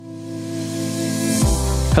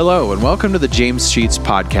Hello, and welcome to the James Sheets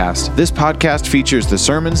Podcast. This podcast features the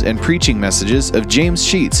sermons and preaching messages of James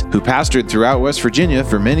Sheets, who pastored throughout West Virginia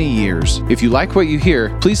for many years. If you like what you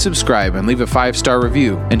hear, please subscribe and leave a 5-star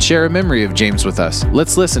review, and share a memory of James with us.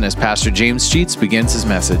 Let's listen as Pastor James Sheets begins his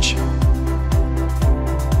message.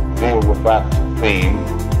 Deal with that theme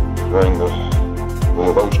during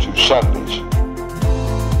those 2 Sundays.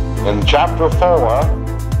 In chapter 4,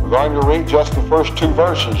 we're going to read just the first 2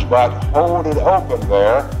 verses, but hold it open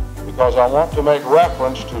there because I want to make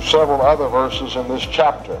reference to several other verses in this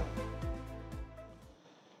chapter.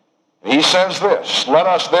 He says this, "Let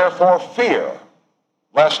us therefore fear,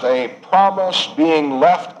 lest a promise being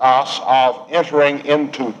left us of entering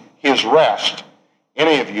into his rest,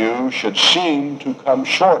 any of you should seem to come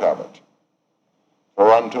short of it.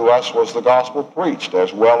 For unto us was the gospel preached,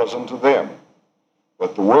 as well as unto them.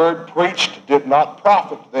 But the word preached did not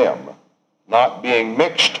profit them, not being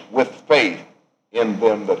mixed with faith in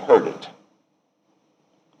them that heard it."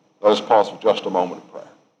 Let us pause for just a moment of prayer.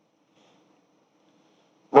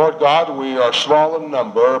 Lord God, we are small in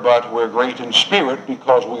number, but we're great in spirit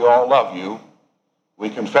because we all love you. We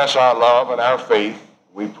confess our love and our faith.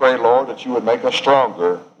 We pray, Lord, that you would make us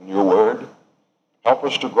stronger in your word. Help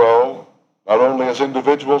us to grow, not only as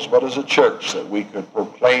individuals, but as a church, that we could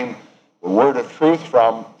proclaim the word of truth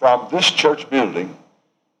from this church building.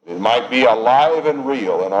 It might be alive and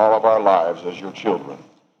real in all of our lives as your children.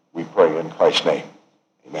 We pray in Christ's name.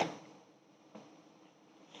 Amen.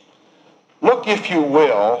 Look, if you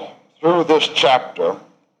will, through this chapter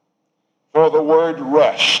for the word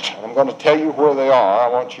rest. I'm going to tell you where they are. I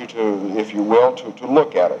want you to, if you will, to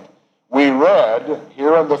look at it. We read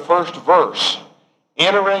here in the first verse,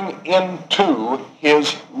 entering into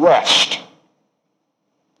his rest.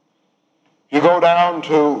 You go down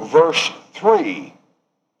to verse 3.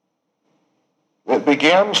 It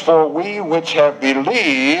begins, "For we which have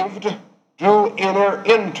believed do enter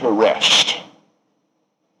into rest."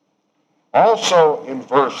 Also in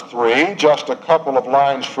verse 3, just a couple of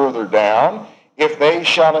lines further down, "If they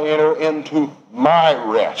shall enter into my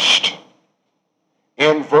rest."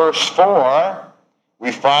 In verse 4,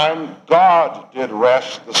 we find God did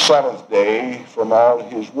rest the 7th day from all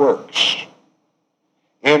his works.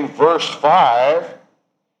 In verse 5,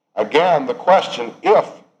 again the question, "If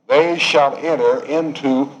they shall enter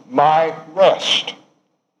into my rest."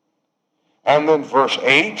 And then verse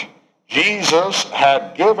 8, Jesus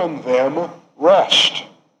had given them rest.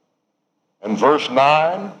 And verse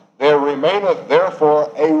 9, "There remaineth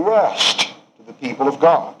therefore a rest to the people of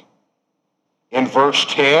God." In verse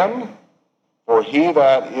 10, "For he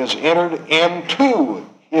that is entered into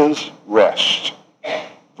his rest."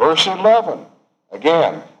 Verse 11,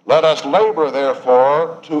 again, "Let us labor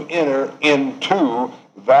therefore to enter into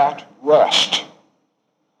that rest."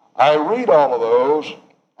 I read all of those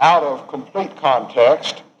out of complete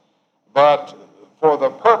context, but for the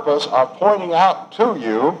purpose of pointing out to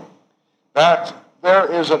you that there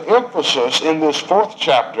is an emphasis in this 4th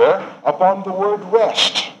chapter upon the word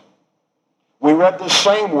rest. We read the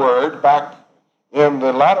same word back in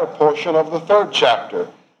the latter portion of the 3rd chapter.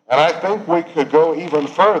 And I think we could go even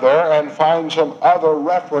further and find some other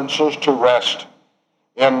references to rest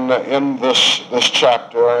in this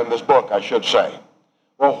chapter, or in this book, I should say.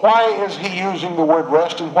 Well, why is he using the word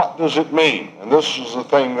rest, and what does it mean? And this is the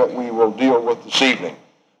thing that we will deal with this evening.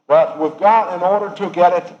 But we've got, in order to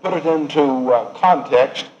put it into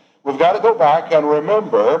context, we've got to go back and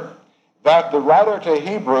remember that the writer to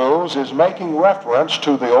Hebrews is making reference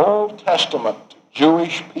to the Old Testament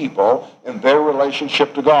Jewish people in their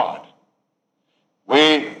relationship to God.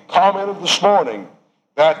 We commented this morning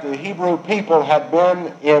that the Hebrew people had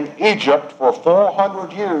been in Egypt for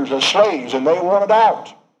 400 years as slaves, and they wanted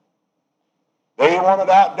out. They wanted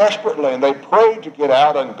out desperately, and they prayed to get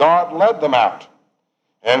out, and God led them out.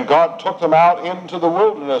 And God took them out into the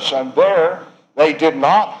wilderness, and there they did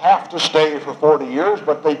not have to stay for 40 years,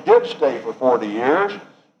 but they did stay for 40 years.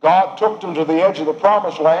 God took them to the edge of the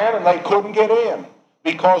promised land, and they couldn't get in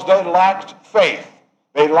because they lacked faith.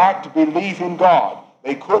 They lacked belief in God.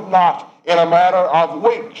 They could not, in a matter of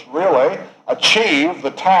weeks, really, achieve the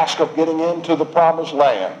task of getting into the promised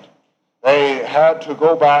land. They had to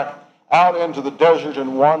go back out into the desert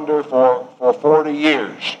and wander for 40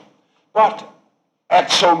 years. But at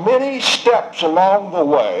so many steps along the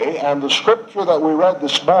way, and the scripture that we read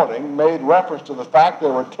this morning made reference to the fact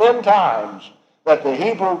there were 10 times that the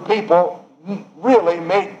Hebrew people really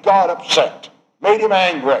made God upset, made him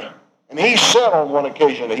angry. And he said on one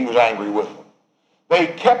occasion that he was angry with them. They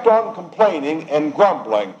kept on complaining and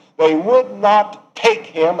grumbling. They would not take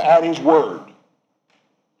him at his word.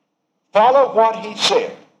 Follow what he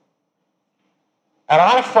said. And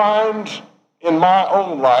I find in my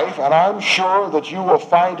own life, and I'm sure that you will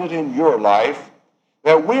find it in your life,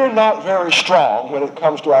 that we're not very strong when it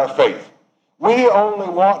comes to our faith. We only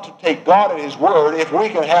want to take God at His word if we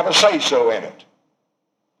can have a say-so in it.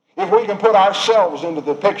 If we can put ourselves into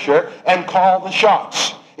the picture and call the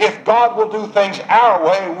shots. If God will do things our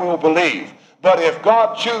way, we'll believe. But if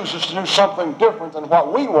God chooses to do something different than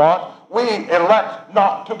what we want, we elect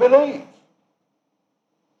not to believe.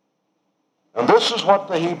 And this is what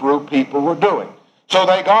the Hebrew people were doing. So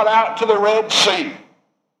they got out to the Red Sea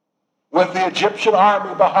with the Egyptian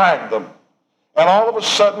army behind them. And all of a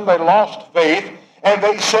sudden they lost faith, and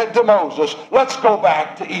they said to Moses, let's go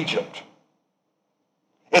back to Egypt.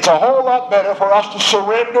 It's a whole lot better for us to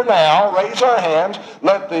surrender now, raise our hands,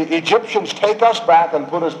 let the Egyptians take us back and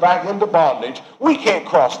put us back into bondage. We can't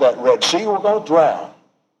cross that Red Sea. We're going to drown.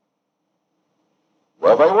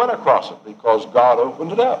 Well, they went across it because God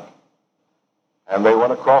opened it up. And they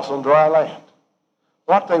went across on dry land.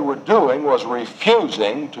 What they were doing was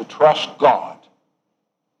refusing to trust God.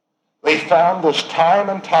 They found this time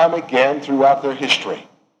and time again throughout their history.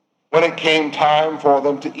 When it came time for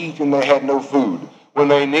them to eat and they had no food, when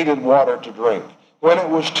they needed water to drink, when it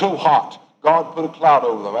was too hot, God put a cloud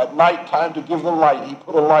over them. At night time to give them light, He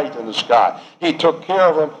put a light in the sky. He took care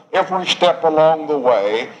of them every step along the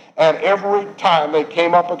way, and every time they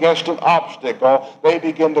came up against an obstacle, they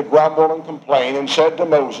began to grumble and complain and said to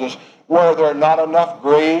Moses, were there not enough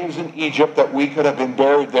graves in Egypt that we could have been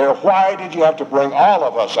buried there? Why did you have to bring all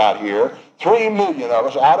of us out here, 3 million of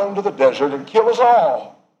us, out into the desert and kill us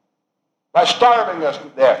all by starving us to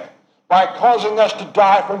death, by causing us to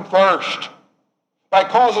die from thirst, by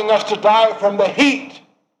causing us to die from the heat?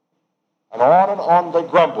 And on they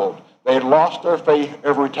grumbled. They lost their faith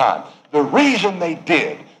every time. The reason they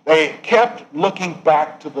did, they kept looking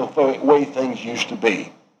back to the way things used to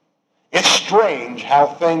be. It's strange how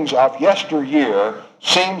things of yesteryear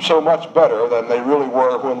seem so much better than they really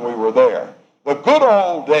were when we were there. The good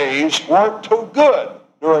old days weren't too good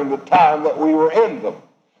during the time that we were in them.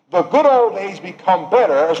 The good old days become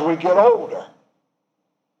better as we get older.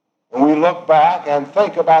 And we look back and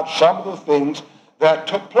think about some of the things that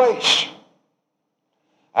took place.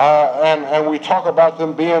 And we talk about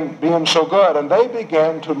them being so good. And they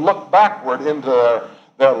began to look backward into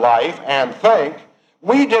their life and think,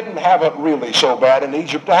 we didn't have it really so bad in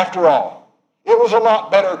Egypt after all. It was a lot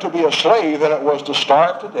better to be a slave than it was to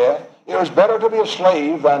starve to death. It was better to be a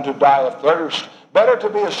slave than to die of thirst. Better to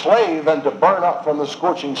be a slave than to burn up from the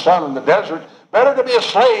scorching sun in the desert. Better to be a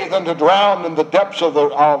slave than to drown in the depths of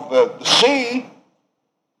the sea.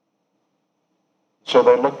 So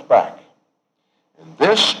they looked back. And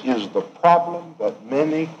this is the problem that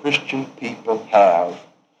many Christian people have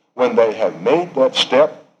when they have made that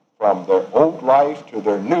step from their old life to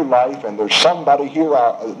their new life. And there's somebody here,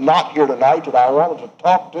 not here tonight, that I wanted to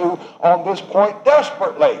talk to on this point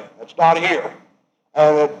desperately. It's not here.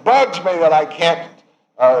 And it bugs me that I can't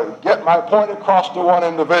get my point across to one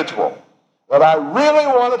individual that I really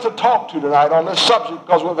wanted to talk to tonight on this subject,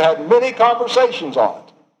 because we've had many conversations on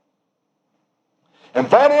it. And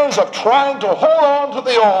that is of trying to hold on to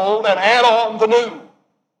the old and add on the new.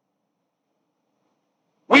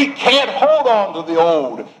 We can't hold on to the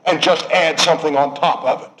old and just add something on top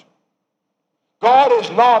of it. God is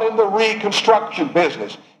not in the reconstruction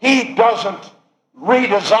business. He doesn't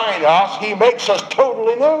redesign us. He makes us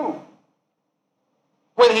totally new.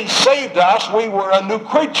 When He saved us, we were a new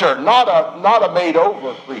creature, not a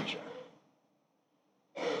made-over creature.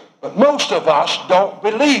 But most of us don't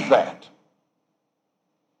believe that.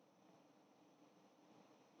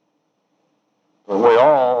 But we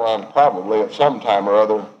all, and probably at some time or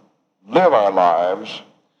other, live our lives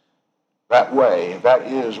that way. That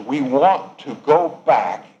is, we want to go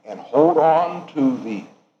back and hold on to the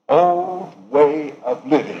old way of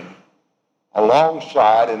living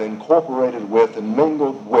alongside and incorporated with and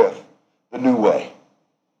mingled with the new way.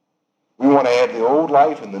 We want to add the old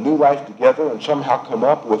life and the new life together and somehow come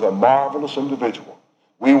up with a marvelous individual.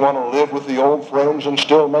 We want to live with the old friends and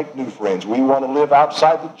still make new friends. We want to live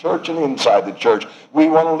outside the church and inside the church. We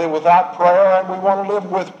want to live without prayer and we want to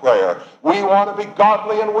live with prayer. We want to be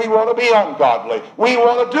godly and we want to be ungodly. We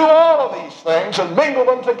want to do all of these things and mingle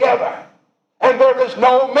them together. And there is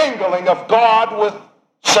no mingling of God with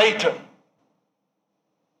Satan.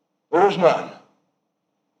 There is none.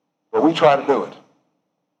 But we try to do it.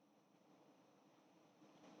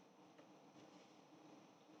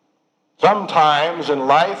 Sometimes in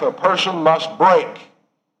life a person must break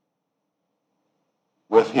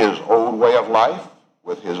with his old way of life,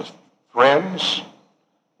 with his friends,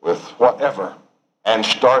 with whatever, and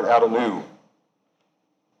start out anew.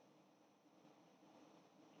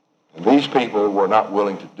 These people were not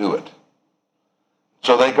willing to do it.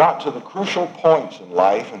 So they got to the crucial points in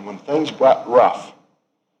life, and when things got rough,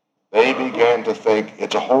 they began to think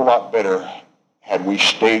it's a whole lot better had we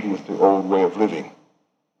stayed with the old way of living.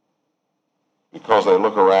 Because they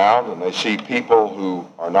look around and they see people who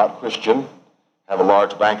are not Christian, have a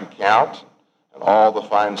large bank account, and all the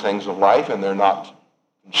fine things of life, and they're not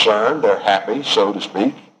concerned, they're happy, so to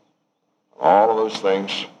speak. All of those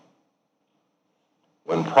things.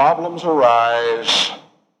 When problems arise,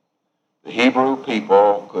 the Hebrew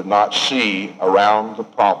people could not see around the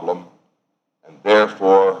problem and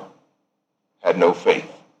therefore had no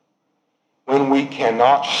faith. When we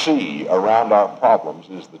cannot see around our problems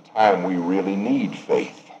is the time we really need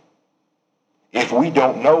faith. If we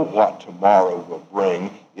don't know what tomorrow will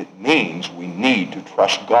bring, it means we need to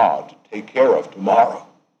trust God to take care of tomorrow.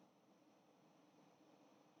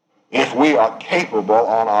 If we are capable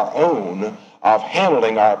on our own of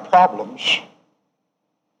handling our problems,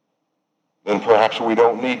 then perhaps we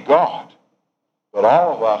don't need God. But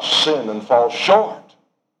all of us sin and fall short.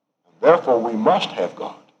 And therefore, we must have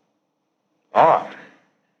God. All right.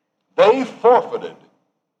 They forfeited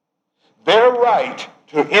their right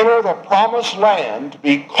to enter the promised land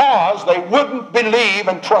because they wouldn't believe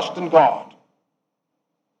and trust in God.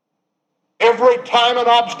 Every time an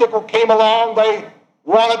obstacle came along, they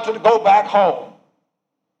wanted to go back home.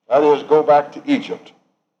 That is, go back to Egypt,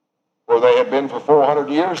 where they had been for 400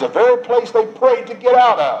 years, the very place they prayed to get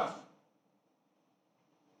out of.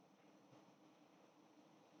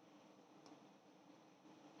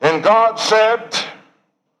 And God said,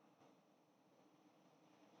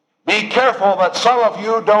 be careful that some of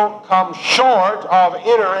you don't come short of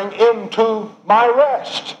entering into my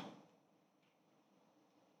rest.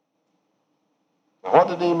 Now, what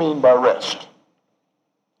did he mean by rest?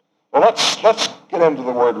 Well, let's get into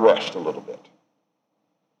the word rest a little bit.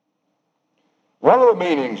 One of the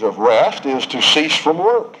meanings of rest is to cease from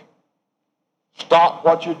work. Stop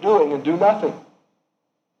what you're doing and do nothing.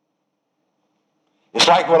 It's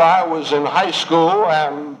like when I was in high school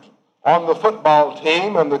and on the football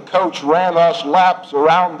team and the coach ran us laps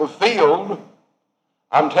around the field.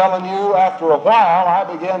 I'm telling you, after a while,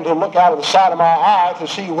 I began to look out of the side of my eye to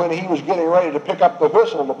see when he was getting ready to pick up the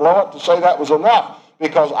whistle to blow it to say that was enough,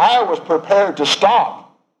 because I was prepared to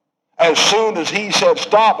stop. As soon as he said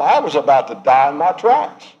stop, I was about to die in my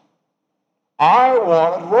tracks. I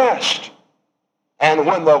wanted rest. And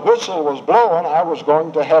when the whistle was blowing, I was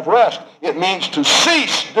going to have rest. It means to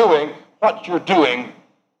cease doing what you're doing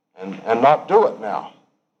and not do it now.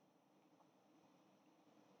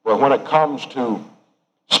 But when it comes to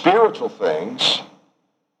spiritual things,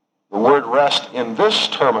 the word rest in this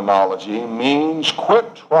terminology means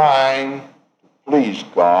quit trying to please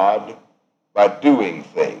God by doing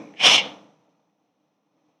things.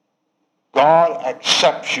 God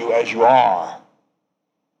accepts you as you are.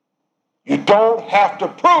 You don't have to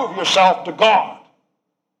prove yourself to God.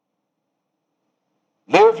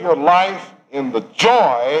 Live your life in the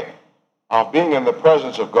joy of being in the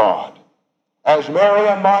presence of God. As Mary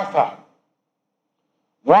and Martha,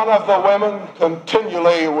 one of the women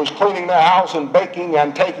continually was cleaning the house and baking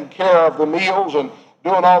and taking care of the meals and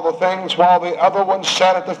doing all the things while the other one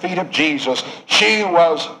sat at the feet of Jesus. She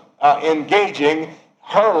was engaging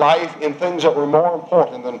her life in things that were more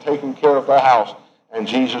important than taking care of the house. And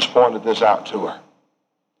Jesus pointed this out to her.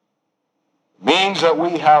 It means that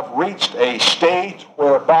we have reached a state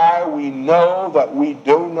whereby we know that we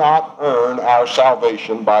do not earn our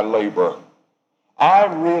salvation by labor. I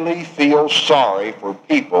really feel sorry for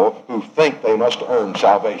people who think they must earn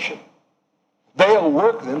salvation. They'll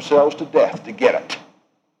work themselves to death to get it.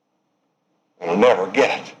 And they'll never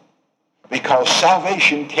get it. Because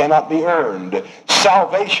salvation cannot be earned.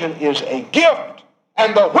 Salvation is a gift.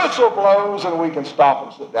 And the whistle blows and we can stop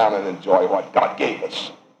and sit down and enjoy what God gave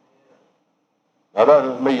us. Now that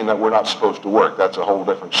doesn't mean that we're not supposed to work. That's a whole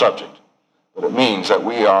different subject. But it means that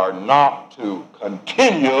we are not to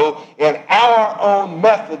continue in our own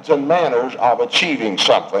methods and manners of achieving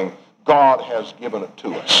something. God has given it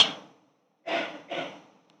to us.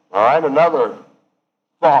 All right, another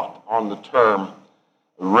thought on the term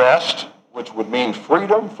rest, which would mean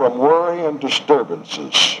freedom from worry and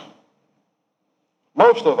disturbances.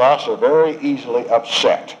 Most of us are very easily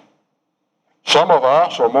upset. Some of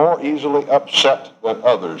us are more easily upset than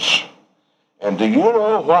others. And do you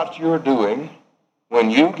know what you're doing when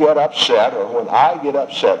you get upset or when I get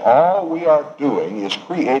upset? All we are doing is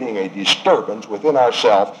creating a disturbance within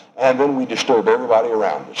ourselves, and then we disturb everybody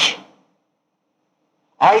around us.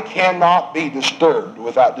 I cannot be disturbed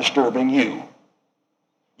without disturbing you.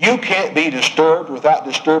 You can't be disturbed without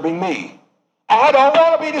disturbing me. I don't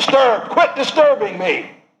want to be disturbed. Quit disturbing me.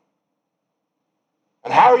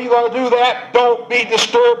 And how are you going to do that? Don't be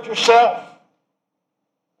disturbed yourself.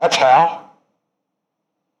 That's how.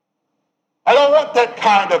 I don't want that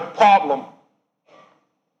kind of problem.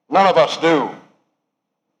 None of us do.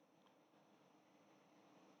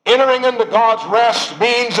 Entering into God's rest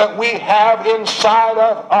means that we have inside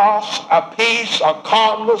of us a peace, a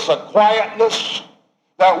calmness, a quietness,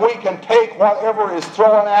 that we can take whatever is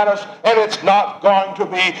thrown at us and it's not going to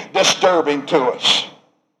be disturbing to us.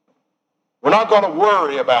 We're not going to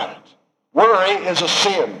worry about it. Worry is a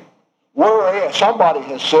sin. Worry, somebody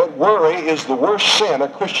has said, worry is the worst sin a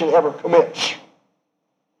Christian ever commits.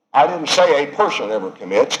 I didn't say a person ever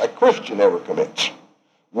commits, a Christian ever commits.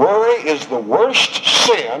 Worry is the worst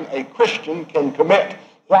sin a Christian can commit.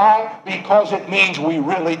 Why? Because it means we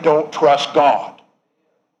really don't trust God.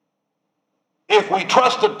 If we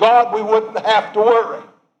trusted God, we wouldn't have to worry.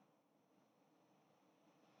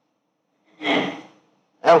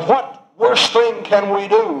 And what worse thing can we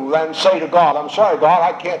do than say to God, I'm sorry, God,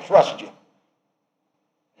 I can't trust you.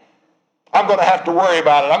 I'm going to have to worry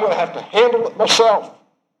about it. I'm going to have to handle it myself.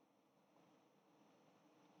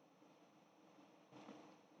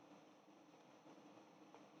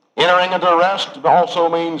 Entering into rest also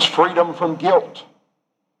means freedom from guilt.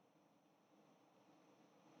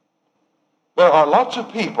 There are lots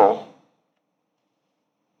of people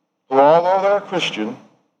who, although they're Christian,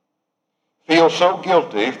 feel so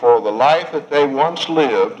guilty for the life that they once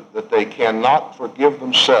lived that they cannot forgive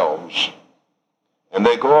themselves. And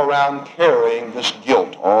they go around carrying this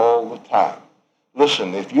guilt all the time.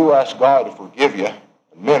 Listen, if you ask God to forgive you,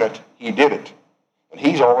 a minute, he did it. And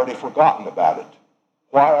he's already forgotten about it.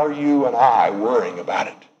 Why are you and I worrying about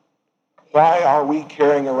it? Why are we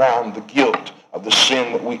carrying around the guilt of the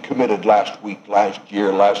sin that we committed last week, last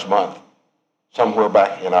year, last month, somewhere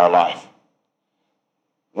back in our life?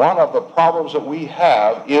 One of the problems that we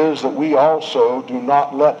have is that we also do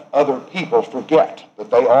not let other people forget that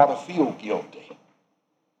they ought to feel guilty.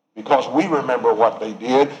 Because we remember what they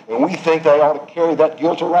did, and we think they ought to carry that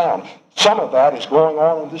guilt around. Some of that is going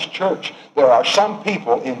on in this church. There are some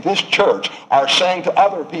people in this church are saying to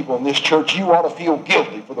other people in this church, you ought to feel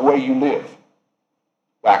guilty for the way you live.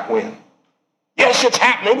 Back when? Yes, it's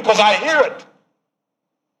happening because I hear it.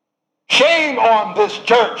 Shame on this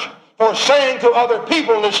church for saying to other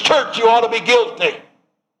people in this church, you ought to be guilty.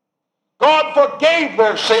 God forgave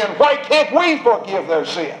their sin. Why can't we forgive their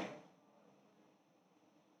sin?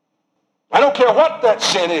 I don't care what that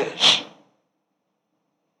sin is.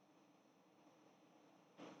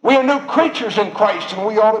 We are new creatures in Christ, and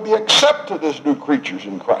we ought to be accepted as new creatures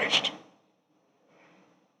in Christ.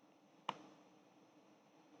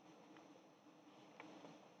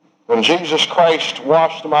 When Jesus Christ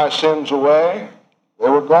washed my sins away, they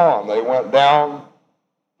were gone. They went down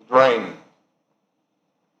the drain.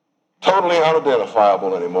 Totally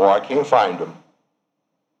unidentifiable anymore. I can't find them.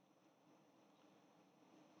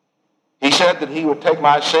 He said that he would take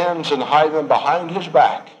my sins and hide them behind his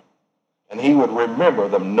back, and he would remember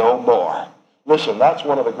them no more. Listen, that's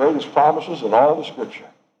one of the greatest promises in all the Scripture.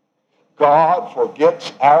 God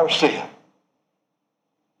forgets our sin.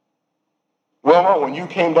 Wilma, when you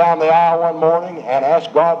came down the aisle one morning and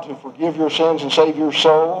asked God to forgive your sins and save your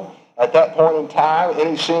soul, at that point in time,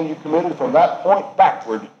 any sin you committed from that point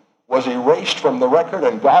backward was erased from the record,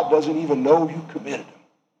 and God doesn't even know you committed them.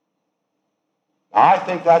 I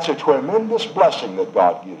think that's a tremendous blessing that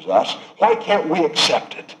God gives us. Why can't we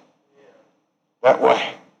accept it that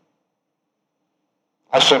way?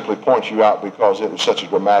 I simply point you out because it was such a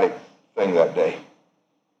dramatic thing that day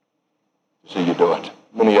to see you do it.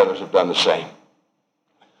 Many others have done the same.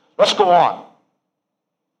 Let's go on.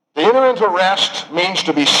 To enter into rest means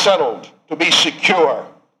to be settled, to be secure.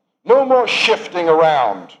 No more shifting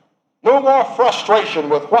around. No more frustration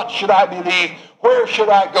with what should I believe, where should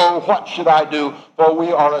I go, what should I do, for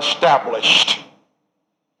we are established.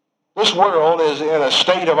 This world is in a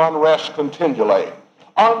state of unrest continually.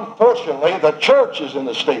 Unfortunately, the church is in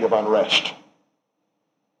a state of unrest.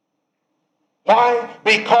 Why?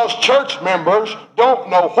 Because church members don't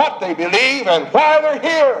know what they believe and why they're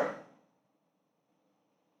here.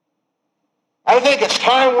 I think it's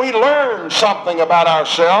time we learn something about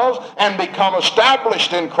ourselves and become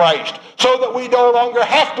established in Christ so that we no longer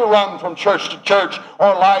have to run from church to church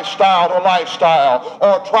or lifestyle to lifestyle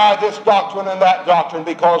or try this doctrine and that doctrine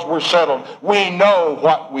because we're settled. We know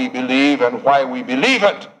what we believe and why we believe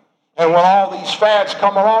it. And when all these fads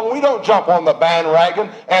come along, we don't jump on the bandwagon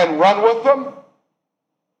and run with them.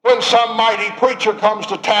 When some mighty preacher comes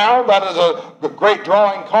to town, that is a great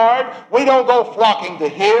drawing card, we don't go flocking to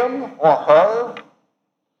him or her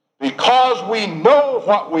because because we know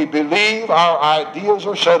what we believe, our ideas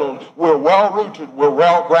are settled. We're well-rooted, we're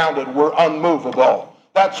well-grounded, we're unmovable.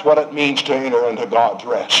 That's what it means to enter into God's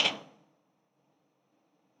rest.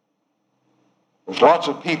 There's lots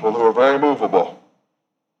of people who are very movable.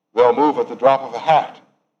 They'll move at the drop of a hat.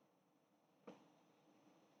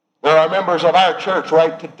 There are members of our church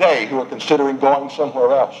right today who are considering going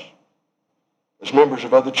somewhere else. There's members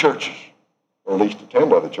of other churches, or at least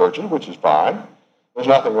attend other churches, which is fine. There's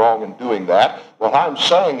nothing wrong in doing that. What I'm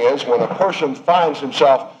saying is when a person finds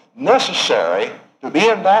himself necessary to be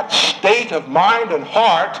in that state of mind and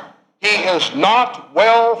heart, he is not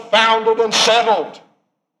well-founded and settled.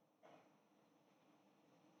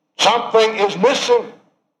 Something is missing.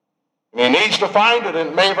 And he needs to find it, and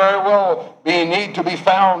it may very well need to be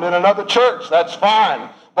found in another church. That's fine.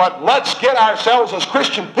 But let's get ourselves as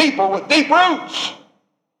Christian people with deep roots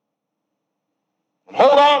and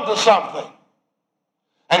hold on to something.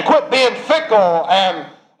 And quit being fickle and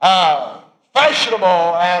fashionable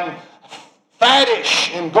and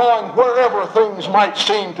faddish in going wherever things might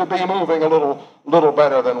seem to be moving a little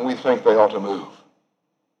better than we think they ought to move.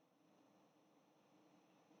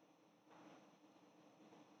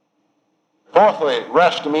 Fourthly,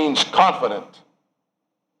 rest means confident.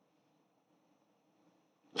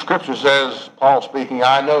 The Scripture says, Paul speaking,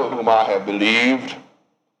 I know whom I have believed,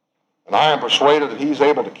 and I am persuaded that he's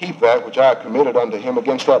able to keep that which I have committed unto him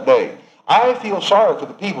against that day. I feel sorry for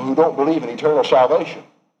the people who don't believe in eternal salvation.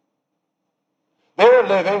 They're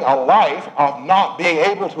living a life of not being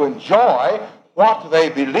able to enjoy what they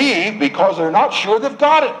believe because they're not sure they've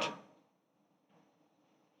got it.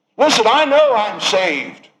 Listen, I know I'm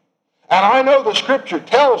saved. And I know the Scripture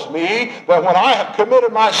tells me that when I have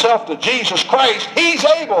committed myself to Jesus Christ, he's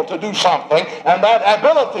able to do something, and that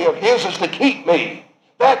ability of his is to keep me.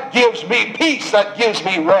 That gives me peace. That gives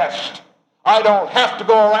me rest. I don't have to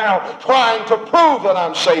go around trying to prove that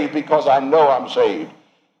I'm saved because I know I'm saved.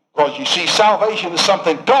 Because you see, salvation is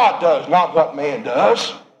something God does, not what man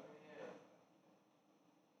does.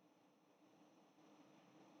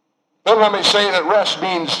 Then let me say that rest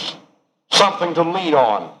means something to lean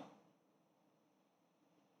on.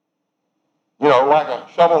 You know, like a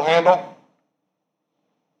shovel handle.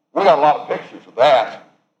 We got a lot of pictures of that.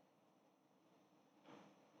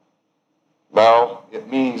 No, it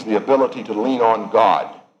means the ability to lean on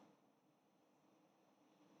God.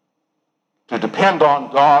 To depend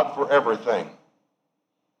on God for everything.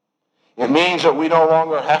 It means that we no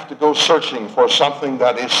longer have to go searching for something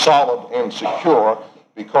that is solid and secure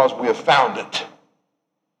because we have found it.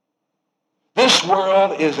 This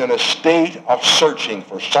world is in a state of searching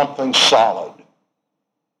for something solid.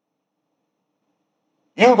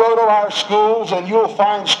 You go to our schools and you'll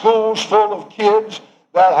find schools full of kids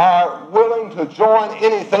that are willing to join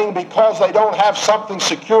anything because they don't have something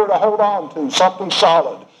secure to hold on to, something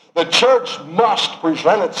solid. The church must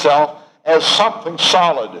present itself as something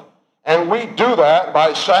solid. And we do that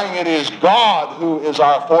by saying it is God who is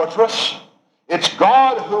our fortress. It's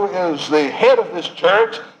God who is the head of this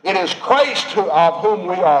church. It is Christ of whom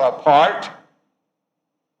we are a part.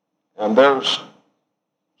 And there's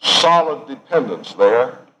solid dependence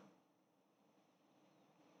there.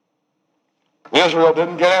 Israel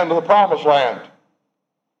didn't get into the promised land.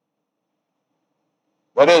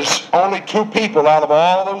 That is, only 2 people out of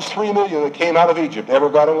all those 3 million that came out of Egypt ever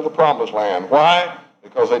got into the promised land. Why?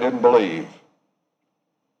 Because they didn't believe.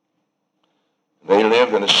 They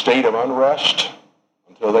lived in a state of unrest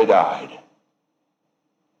until they died.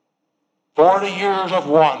 40 years of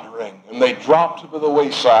wandering, and they dropped to the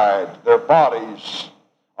wayside. Their bodies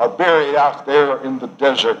are buried out there in the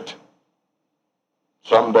desert.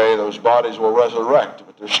 Someday those bodies will resurrect,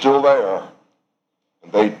 but they're still there.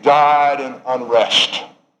 And they died in unrest.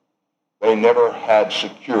 They never had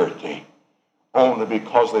security, only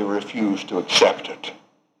because they refused to accept it.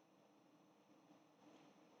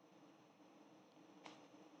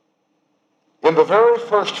 In the very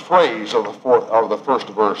first phrase of the first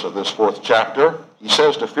verse of this 4th chapter, he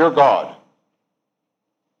says to fear God.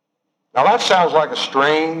 Now that sounds like a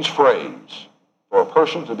strange phrase for a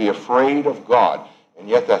person to be afraid of God, and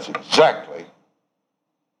yet that's exactly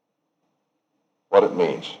what it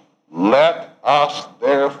means. Let us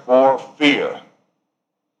therefore fear.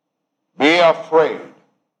 Be afraid.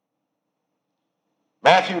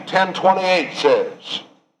 Matthew 10:28 says,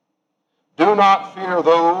 do not fear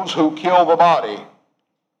those who kill the body,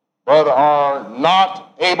 but are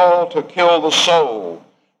not able to kill the soul.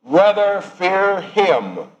 Rather fear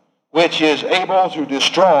him which is able to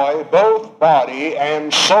destroy both body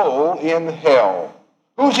and soul in hell.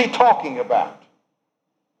 Who's he talking about?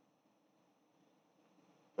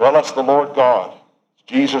 Well, that's the Lord God. It's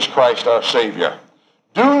Jesus Christ our Savior.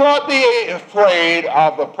 Do not be afraid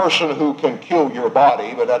of the person who can kill your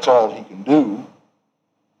body, but that's all he can do.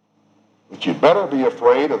 But you better be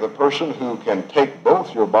afraid of the person who can take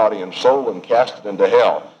both your body and soul and cast it into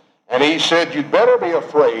hell. And he said, you'd better be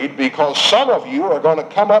afraid because some of you are going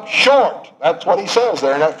to come up short. That's what he says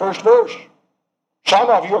there in that first verse. Some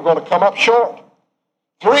of you are going to come up short.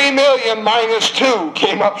 3 million minus 2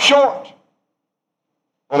 came up short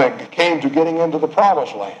when it came to getting into the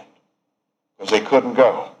promised land because they couldn't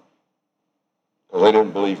go because they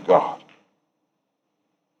didn't believe God.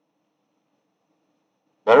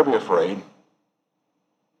 Better be afraid.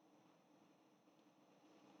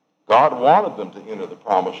 God wanted them to enter the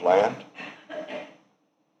promised land.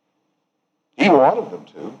 He wanted them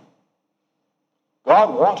to.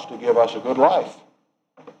 God wants to give us a good life.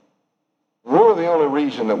 Really, the only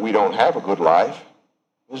reason that we don't have a good life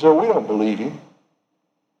is that we don't believe him.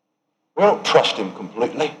 We don't trust him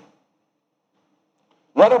completely.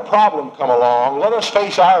 Let a problem come along. Let us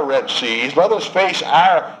face our Red Seas. Let us face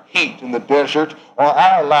our heat in the desert, or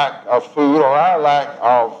our lack of food, or our lack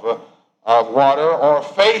of water, or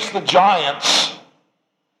face the giants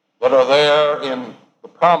that are there in the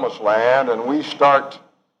promised land, and we start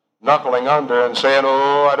knuckling under and saying,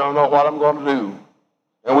 oh, I don't know what I'm going to do.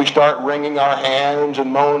 And we start wringing our hands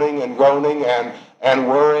and moaning and groaning and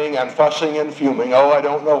worrying and fussing and fuming. Oh, I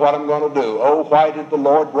don't know what I'm going to do. Oh, why did the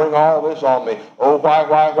Lord bring all this on me? Oh,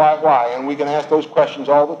 why? And we can ask those questions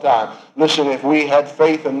all the time. Listen, if we had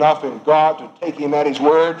faith enough in God to take him at his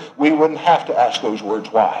word, we wouldn't have to ask those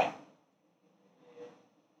words why.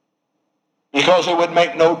 Because it would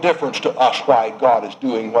make no difference to us why God is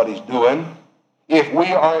doing what he's doing. If we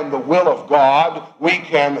are in the will of God, we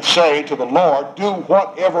can say to the Lord, do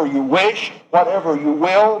whatever you wish, whatever you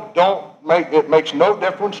will. It makes no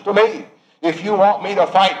difference to me. If you want me to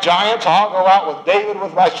fight giants, I'll go out with David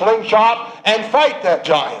with my slingshot and fight that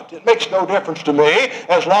giant. It makes no difference to me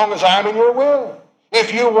as long as I'm in your will.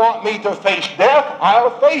 If you want me to face death,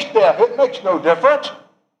 I'll face death. It makes no difference.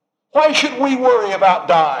 Why should we worry about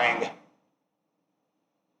dying?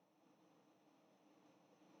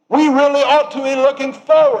 We really ought to be looking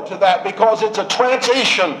forward to that because it's a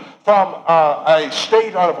transition from a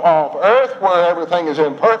state of earth where everything is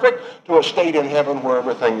imperfect to a state in heaven where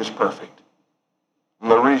everything is perfect.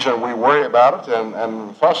 And the reason we worry about it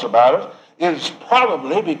and fuss about it is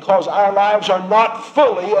probably because our lives are not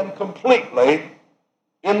fully and completely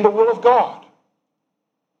in the will of God.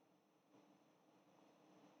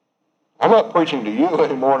 I'm not preaching to you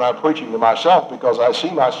anymore than I'm preaching to myself because I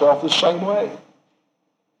see myself the same way.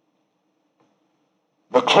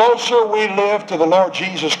 The closer we live to the Lord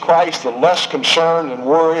Jesus Christ, the less concern and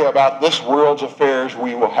worry about this world's affairs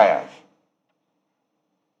we will have.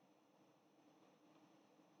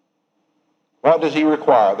 What does he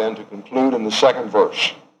require then to conclude in the second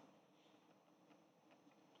verse?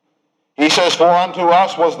 He says, for unto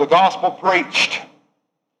us was the gospel preached.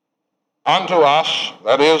 Unto us,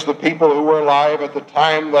 that is the people who were alive at the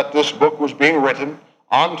time that this book was being written,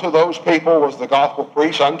 unto those people was the gospel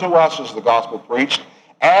preached, unto us is the gospel preached,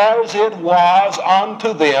 as it was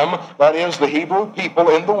unto them, that is the Hebrew people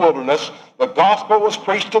in the wilderness. The gospel was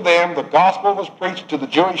preached to them. The gospel was preached to the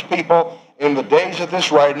Jewish people in the days of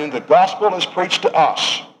this writing. The gospel is preached to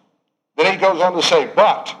us. Then he goes on to say,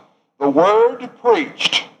 but the word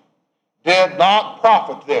preached did not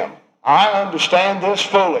profit them. I understand this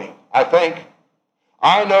fully, I think.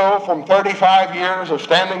 I know from 35 years of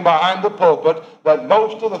standing behind the pulpit that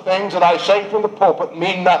most of the things that I say from the pulpit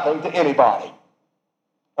mean nothing to anybody.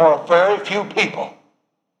 Or very few people.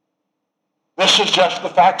 This is just the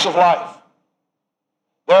facts of life.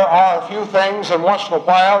 There are a few things and once in a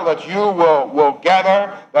while that you will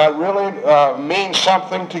gather that really mean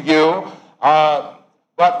something to you.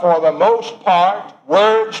 But for the most part,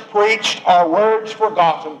 words preached are words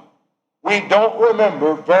forgotten. We don't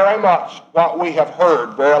remember very much what we have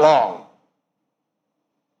heard very long.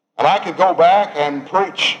 And I could go back and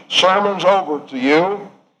preach sermons over to you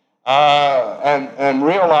and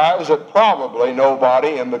realize that probably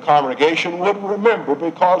nobody in the congregation would remember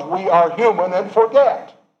because we are human and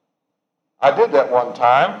forget. I did that one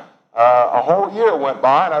time. A whole year went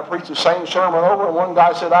by and I preached the same sermon over and one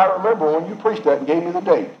guy said, I remember when you preached that and gave me the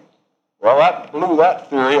date. Well, that blew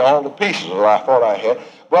that theory all to pieces that I thought I had.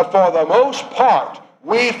 But for the most part,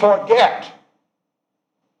 we forget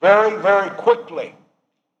very, very quickly.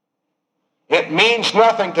 It means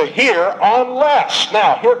nothing to hear unless,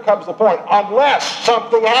 now here comes the point, unless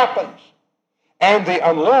something happens. And the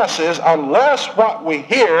unless is unless what we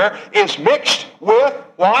hear is mixed with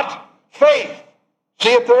what? Faith. See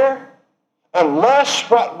it there? unless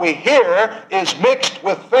what we hear is mixed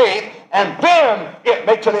with faith, and then it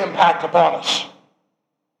makes an impact upon us.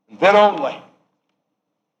 And then only.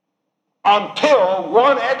 Until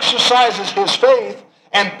one exercises his faith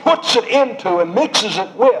and puts it into and mixes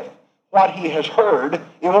it with what he has heard, it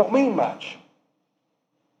won't mean much.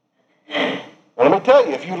 Well, let me tell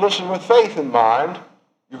you, if you listen with faith in mind,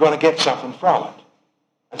 you're going to get something from it.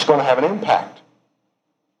 It's going to have an impact.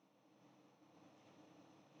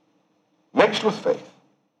 Mixed with faith.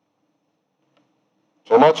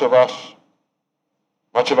 So much of our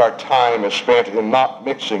time is spent in not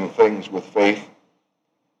mixing things with faith.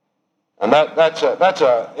 And that's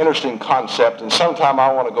an interesting concept, and sometime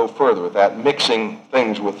I want to go further with that, mixing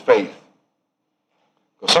things with faith.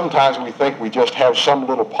 Because sometimes we think we just have some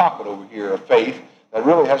little pocket over here of faith that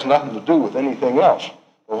really has nothing to do with anything else.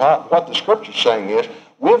 Well, what the Scripture's saying is,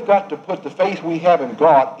 we've got to put the faith we have in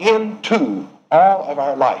God into all of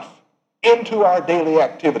our life, into our daily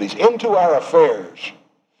activities, into our affairs.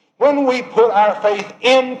 When we put our faith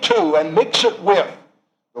into and mix it with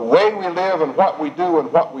the way we live and what we do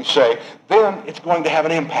and what we say, then it's going to have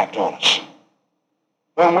an impact on us.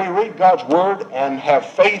 When we read God's Word and have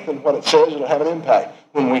faith in what it says, it'll have an impact.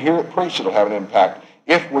 When we hear it preached, it'll have an impact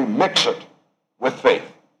if we mix it with faith.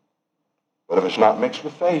 But if it's not mixed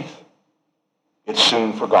with faith, it's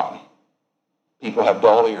soon forgotten. People have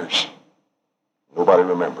dull ears. Nobody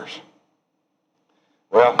remembers.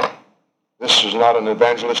 Well, this is not an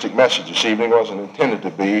evangelistic message this evening. It wasn't intended to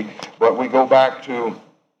be. But we go back to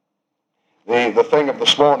the thing of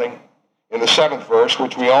this morning in the 7th verse,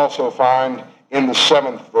 which we also find in the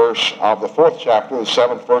 7th verse of the 4th chapter, the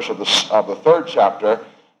 7th verse of the 3rd chapter.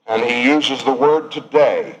 And he uses the word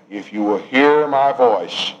today. If you will hear my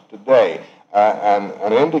voice today,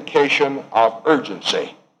 an indication of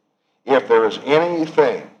urgency. If there is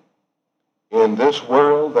anything in this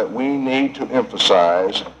world that we need to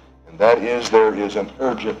emphasize, and that is there is an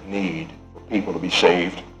urgent need for people to be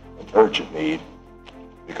saved, an urgent need,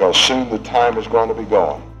 because soon the time is going to be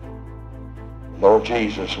gone. The Lord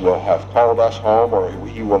Jesus will have called us home, or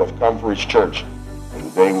he will have come for his church, and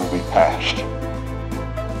the day will be past.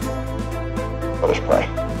 Let us pray.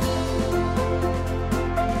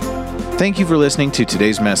 Thank you for listening to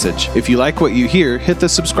today's message. If you like what you hear, hit the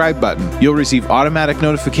subscribe button. You'll receive automatic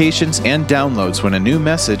notifications and downloads when a new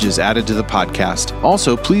message is added to the podcast.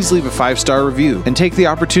 Also, please leave a 5-star review and take the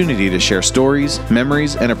opportunity to share stories,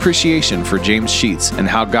 memories, and appreciation for James Sheets and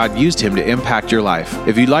how God used him to impact your life.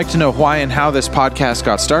 If you'd like to know why and how this podcast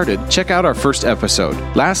got started, check out our first episode.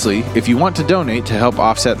 Lastly, if you want to donate to help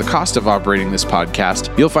offset the cost of operating this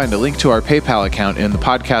podcast, you'll find a link to our PayPal account in the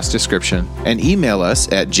podcast description, and email us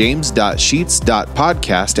at james.sheets.podcast@gmail.com.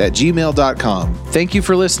 Thank you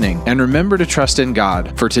for listening, and remember to trust in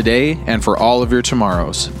God for today and for all of your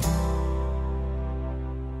tomorrows.